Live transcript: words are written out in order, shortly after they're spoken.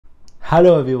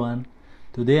Hello everyone,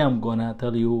 today I'm gonna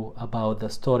tell you about the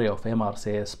story of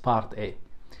MRCS Part A.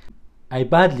 I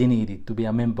badly needed to be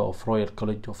a member of Royal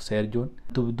College of Surgeons.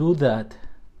 To do that,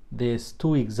 there's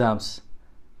two exams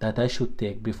that I should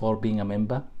take before being a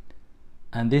member,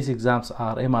 and these exams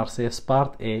are MRCS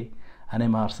Part A and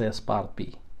MRCS Part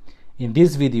B. In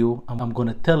this video, I'm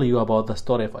gonna tell you about the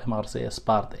story of MRCS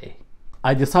Part A.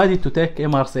 I decided to take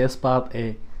MRCS Part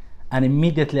A, and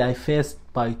immediately I faced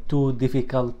by two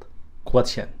difficult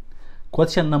questions.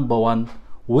 Question number one,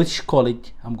 which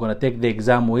college I'm gonna take the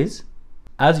exam with?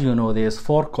 As you know, there's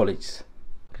four colleges: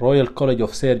 Royal College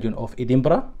of Surgeons of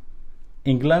Edinburgh,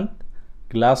 England,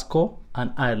 Glasgow,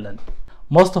 and Ireland.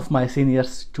 Most of my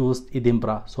seniors chose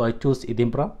Edinburgh, so I chose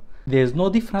Edinburgh. There's no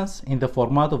difference in the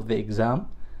format of the exam,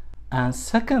 and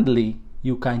secondly,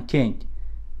 you can change,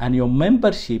 and your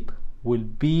membership will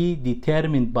be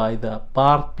determined by the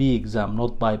Part B exam,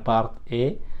 not by Part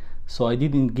A. So I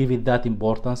didn't give it that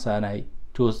importance and I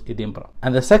chose Edinburgh.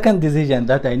 And the second decision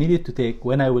that I needed to take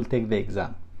when I will take the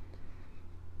exam.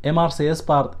 MRCS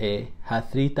Part A had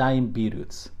 3 time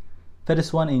periods.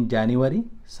 First one in January,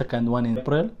 second one in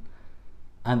April,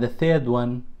 and the third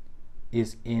one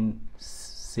is in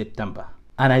September.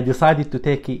 And I decided to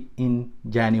take it in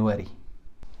January.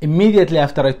 Immediately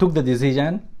after I took the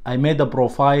decision, I made a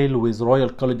profile with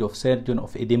Royal College of Surgeons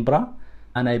of Edinburgh,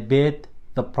 and I paid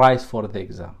the price for the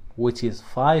exam, which is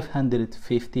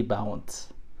 £550.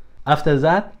 After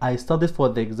that, I studied for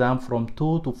the exam from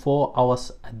 2 to 4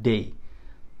 hours a day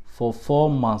for 4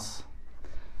 months.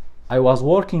 I was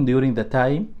working during the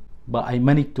time, but I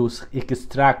managed to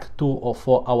extract 2 or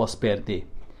 4 hours per day.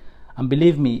 And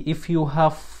believe me, if you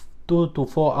have 2 to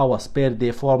 4 hours per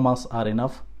day, 4 months are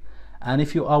enough. And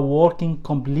if you are working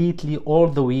completely all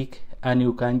the week and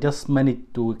you can just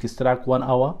manage to extract 1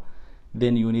 hour,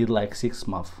 then you need like 6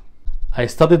 months. I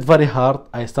studied very hard,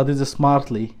 I studied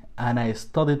smartly, and I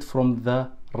studied from the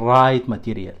right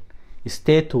material.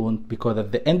 Stay tuned, because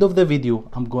at the end of the video,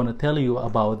 I'm going to tell you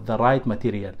about the right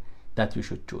material that you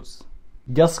should choose.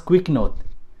 Just quick note,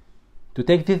 to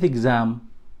take this exam,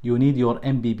 you need your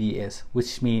MBBS,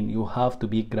 which means you have to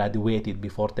be graduated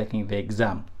before taking the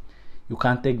exam. You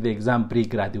can't take the exam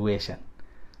pre-graduation.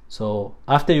 So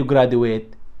after you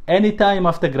graduate, anytime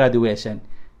after graduation,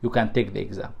 you can take the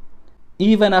exam.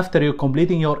 Even after you're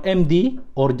completing your MD,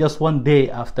 or just 1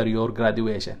 day after your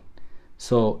graduation.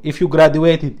 So if you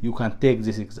graduated, you can take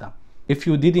this exam. If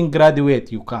you didn't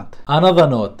graduate, you can't. Another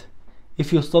note,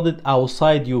 if you studied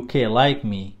outside UK like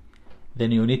me,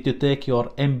 then you need to take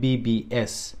your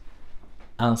MBBS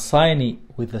and sign it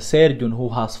with a surgeon who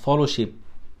has fellowship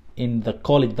in the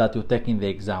college that you're taking the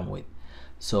exam with.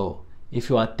 So if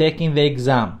you are taking the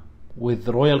exam with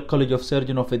the Royal College of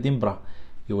Surgeons of Edinburgh,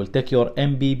 you will take your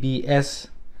MBBS,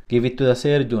 give it to the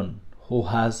surgeon who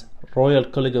has Royal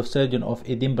College of Surgeons of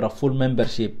Edinburgh full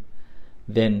membership,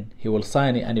 then he will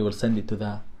sign it and he will send it to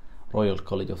the Royal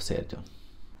College of Surgeons.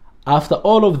 After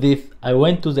all of this, I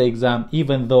went to the exam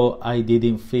even though I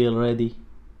didn't feel ready.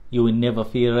 You will never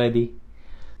feel ready.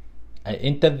 I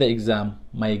entered the exam.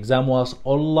 My exam was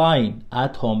online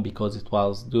at home because it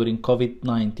was during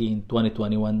COVID-19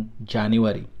 2021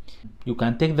 January. You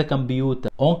can take the computer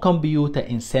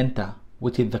in center,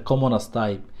 which is the commonest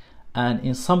type, and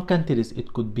in some countries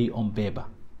it could be on paper.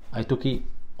 I took it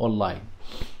online.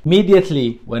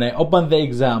 Immediately when I opened the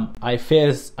exam, I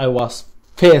was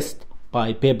faced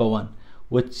by paper 1,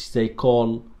 which they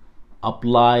call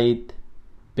Applied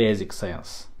Basic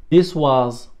Science. This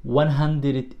was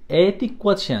 180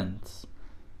 questions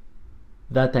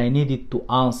that I needed to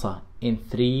answer in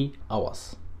 3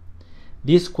 hours.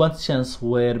 These questions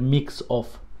were mix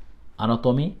of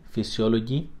anatomy,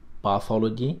 physiology,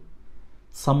 pathology,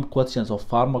 some questions of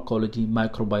pharmacology,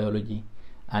 microbiology,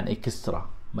 and extra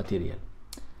material.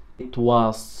 It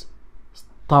was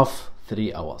tough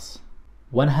 3 hours.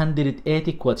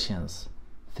 180 questions,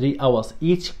 3 hours.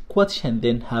 Each question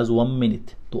then has 1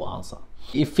 minute to answer.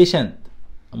 Efficient.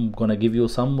 I'm gonna give you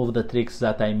some of the tricks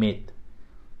that I made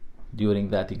during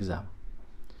that exam.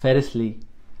 Firstly,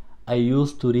 I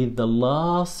used to read the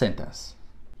last sentence,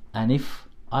 and if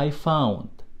I found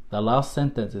the last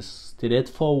sentence is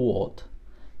straightforward,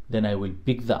 then I will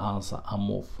pick the answer and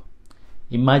move.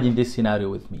 Imagine this scenario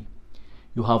with me.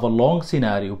 You have a long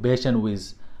scenario: patient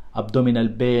with abdominal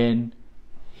pain,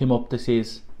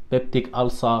 hemoptysis, peptic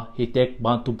ulcer, he take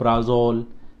pantoprazole,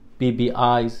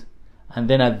 PPIs, and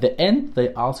then at the end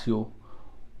they ask you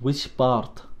which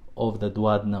part of the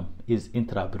duodenum is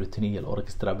intraperitoneal or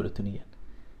extraperitoneal.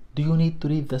 Do you need to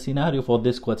read the scenario for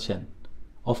this question?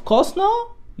 Of course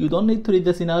no, you don't need to read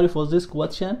the scenario for this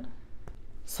question.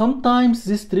 Sometimes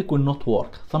this trick will not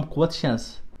work. Some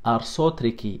questions are so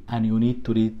tricky and you need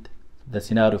to read the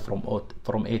scenario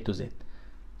from A to Z.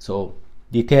 So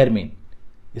determine.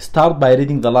 Start by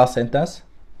reading the last sentence.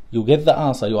 You get the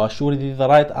answer, you are sure it is the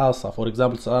right answer. For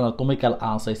example, it's an anatomical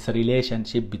answer, it's a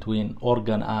relationship between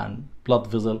organ and blood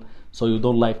vessel, so you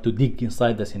don't like to dig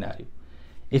inside the scenario.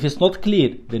 If it's not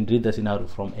clear, then read the scenario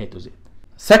from A to Z.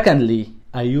 Secondly,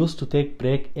 I used to take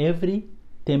break every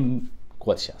 10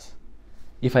 questions.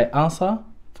 If I answer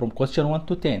from question 1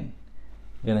 to 10,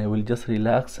 then I will just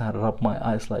relax and rub my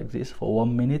eyes like this for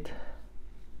 1 minute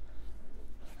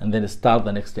and then start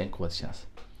the next 10 questions.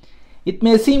 It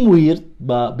may seem weird,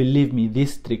 but believe me,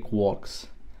 this trick works.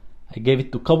 I gave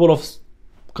it to a couple of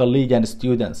colleagues and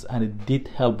students and it did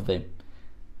help them.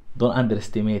 Don't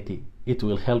underestimate it, it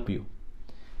will help you.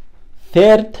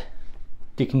 Third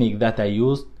technique that I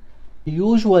used,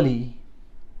 usually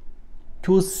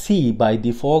choose C by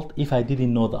default if I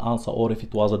didn't know the answer or if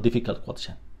it was a difficult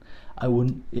question.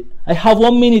 I have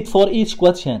 1 minute for each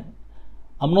question.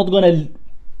 I'm not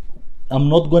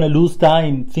gonna lose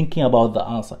time thinking about the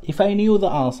answer. If I knew the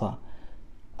answer,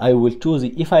 I will choose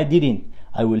it. If I didn't,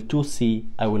 I will choose C.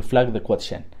 I will flag the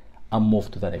question and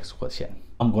move to the next question.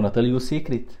 I'm gonna tell you a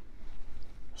secret.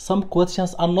 Some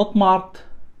questions are not marked.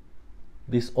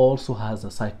 This also has a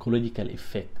psychological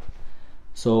effect.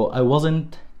 So I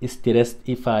wasn't stressed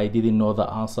if I didn't know the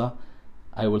answer.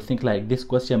 I will think like this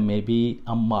question may be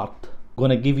unmarked. I'm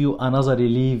gonna give you another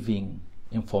relieving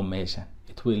information.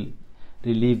 It will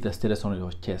relieve the stress on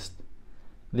your chest.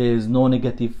 There is no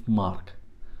negative mark.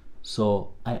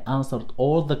 So I answered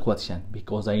all the questions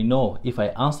because I know if I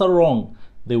answer wrong,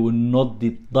 they will not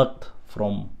deduct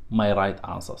from my right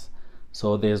answers.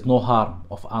 So there is no harm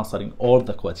of answering all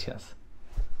the questions.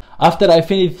 After I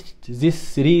finished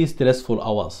these 3 stressful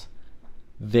hours,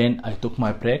 then I took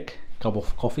my break, cup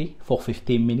of coffee for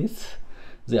 15 minutes.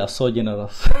 They are so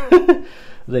generous.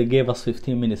 They gave us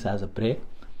 15 minutes as a break.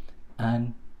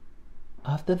 And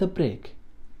after the break,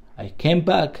 I came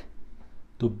back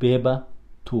to paper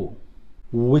 2,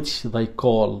 which they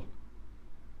call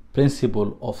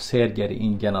principle of surgery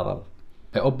in general.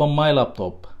 I opened my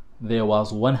laptop. There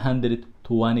was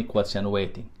 120 questions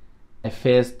waiting. I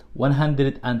faced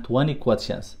 120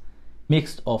 questions,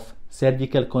 mixed of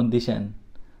surgical condition,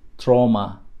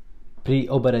 trauma,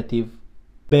 pre-operative,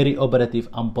 peri-operative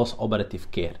and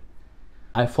post-operative care.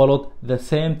 I followed the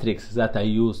same tricks that I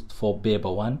used for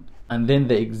paper 1, and then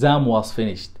the exam was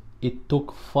finished. It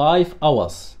took 5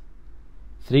 hours,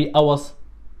 3 hours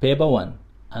paper 1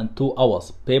 and 2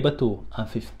 hours paper 2 and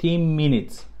 15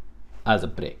 minutes as a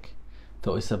break.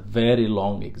 So it's a very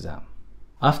long exam.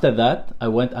 After that, I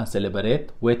went and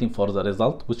celebrate, waiting for the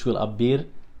result, which will appear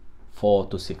 4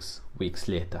 to 6 weeks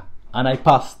later. And I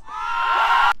passed.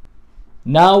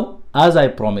 Now, as I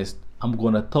promised, I'm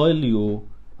gonna tell you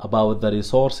about the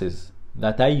resources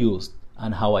that I used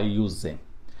and how I use them.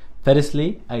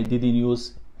 Firstly, I didn't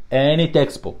use any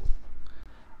textbook.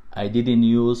 I didn't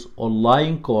use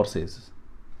online courses.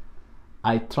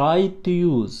 I tried to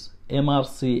use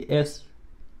MRCS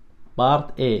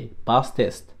Part A past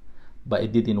test, but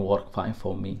it didn't work fine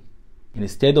for me.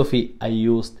 Instead of it, I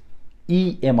used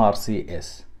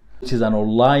eMRCS, which is an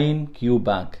online Q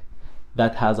bank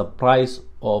that has a price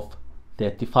of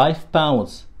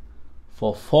 £35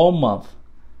 for 4 months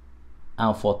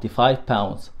and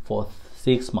 £45 for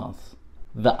 6 months.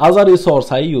 The other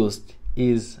resource I used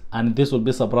is, and this will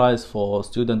be a surprise for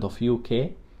students of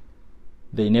UK,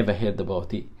 they never heard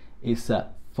about it, it's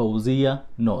Fawzia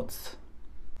Notes.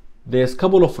 There's a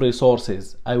couple of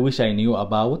resources I wish I knew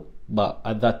about, but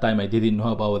at that time I didn't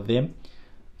know about them.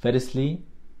 Firstly,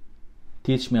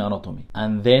 Teach Me Anatomy,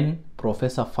 and then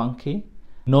Professor Funky,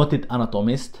 Noted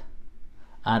Anatomist,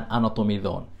 and Anatomy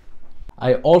Zone.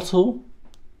 I also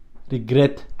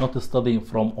regret not studying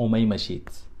from Umayma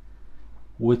Sheets,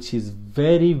 which is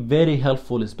very, very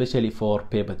helpful, especially for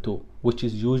paper 2, which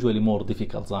is usually more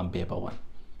difficult than paper 1.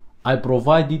 I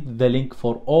provided the link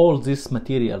for all these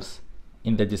materials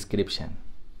in the description.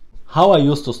 How I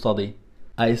used to study?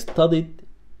 I studied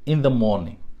in the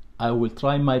morning. I will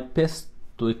try my best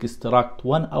to extract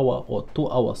 1 hour or 2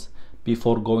 hours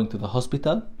before going to the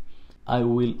hospital. I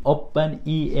will open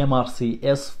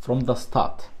eMRCS from the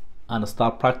start and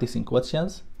start practicing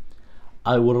questions.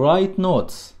 I will write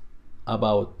notes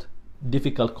about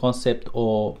difficult concept,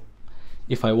 or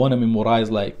if I want to memorize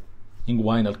like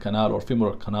inguinal canal or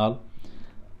femoral canal.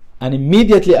 And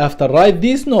immediately after write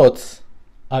these notes,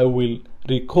 I will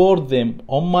record them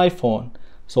on my phone.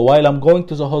 So while I'm going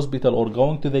to the hospital or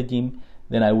going to the gym,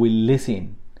 then I will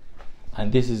listen.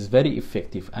 And this is very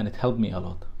effective and it helped me a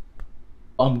lot.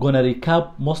 I'm gonna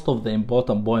recap most of the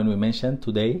important points we mentioned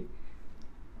today.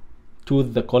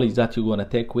 choose the college that you're gonna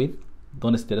take with.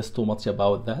 Don't stress too much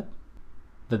about that.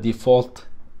 The default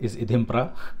is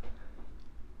Edinburgh.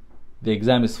 The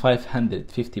exam is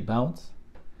 £550.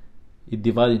 It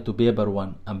divided into paper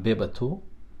 1 and paper 2.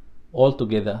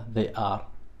 Altogether, they are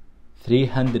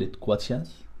 300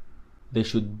 questions. They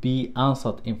should be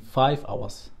answered in 5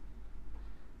 hours.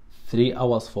 3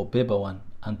 hours for paper 1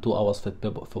 and 2 hours for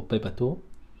paper 2.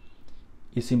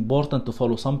 It's important to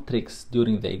follow some tricks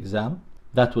during the exam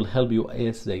that will help you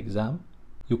ace the exam.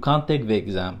 You can't take the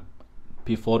exam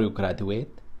before you graduate.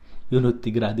 You need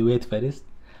to graduate first.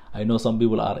 I know some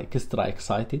people are extra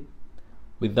excited.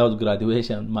 Without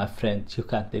graduation, my friend, you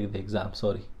can't take the exam,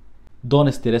 sorry.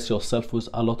 Don't stress yourself with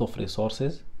a lot of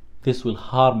resources. This will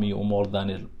harm you more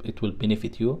than it will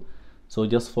benefit you. So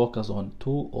just focus on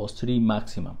 2 or 3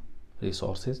 maximum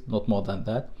resources, not more than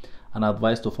that. And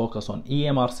advise to focus on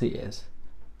EMRCS,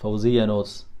 Fawziya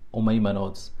notes, Umayma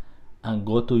notes, and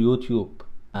go to YouTube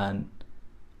and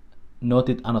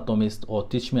Noted Anatomist or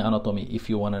Teach Me Anatomy if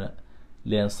you want to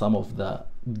learn some of the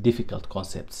difficult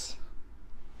concepts.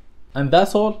 And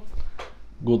that's all.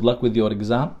 Good luck with your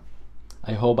exam.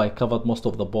 I hope I covered most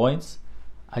of the points.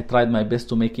 I tried my best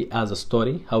to make it as a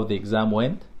story, how the exam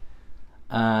went.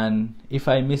 And if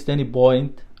I missed any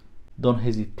point, don't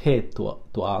hesitate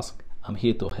to ask. I'm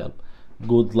here to help.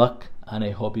 Good luck, and I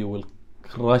hope you will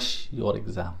crush your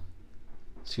exam.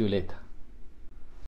 See you later.